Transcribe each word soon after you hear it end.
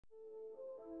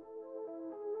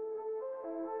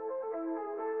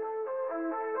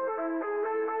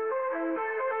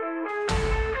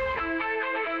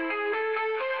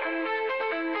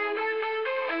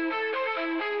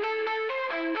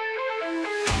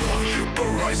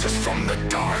rises from the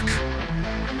dark,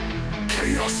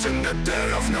 chaos in the dead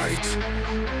of night,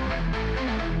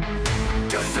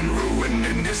 death and ruin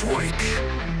in his wake.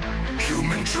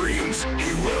 Human dreams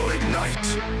he will ignite.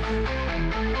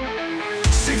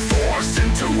 See force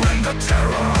into end the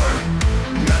terror,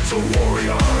 metal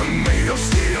warrior made of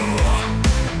steel,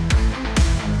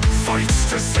 fights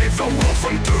to save the world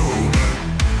from doom,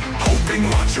 hoping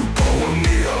Jupo will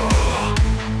kneel.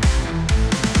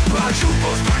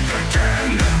 Jupo's back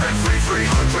again, every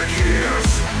 300 years,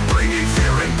 bringing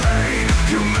fear and pain,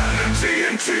 humanity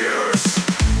in tears.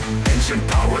 Ancient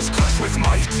powers clash with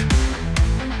might,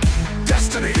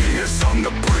 destiny is on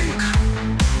the brink.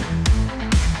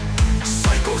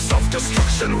 Cycles of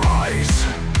destruction rise,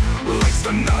 lights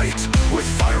the night with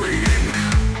fiery ink.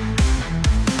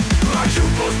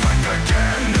 Jupo's back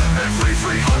again, every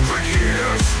 300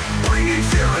 years, bringing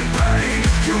fear and pain,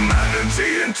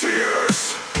 humanity in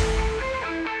tears.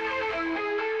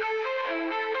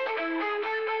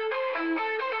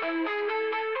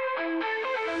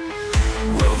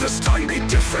 Will this time be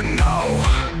different now?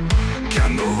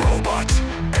 Can the robot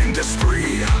end a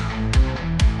spree?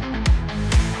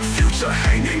 Future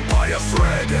hanging by a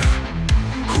thread,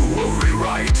 who will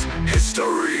rewrite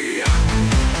history?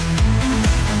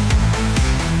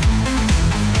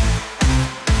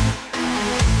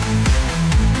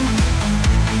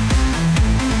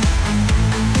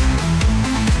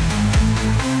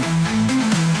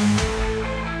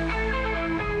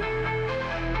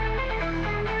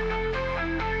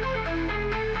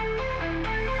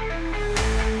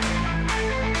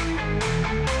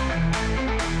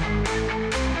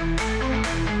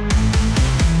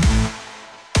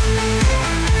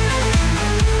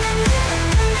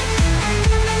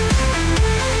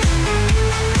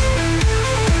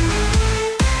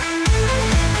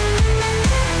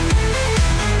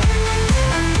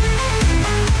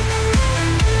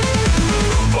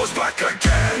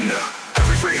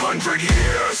 Every 300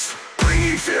 years,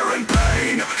 bringing fear and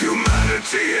pain,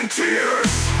 humanity in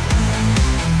tears.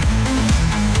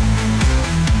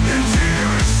 In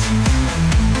tears,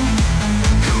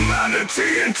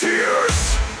 humanity in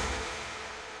tears.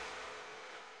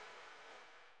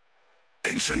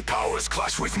 Ancient powers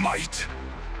clash with might,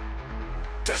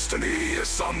 destiny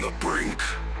is on the brink.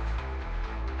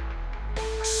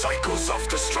 Cycles of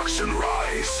destruction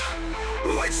rise,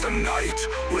 lights the night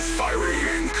with fiery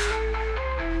ink.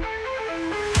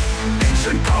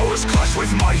 Ancient powers clash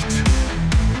with might,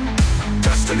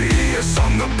 destiny is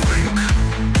on the brink.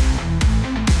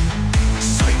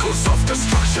 Cycles of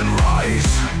destruction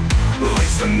rise,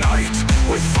 lights the night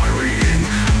with fiery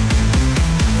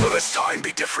ink. Will this time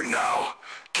be different now?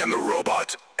 Can the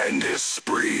robot end his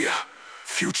spree?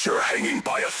 Future hanging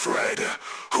by a thread,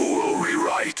 who will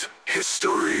rewrite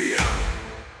history?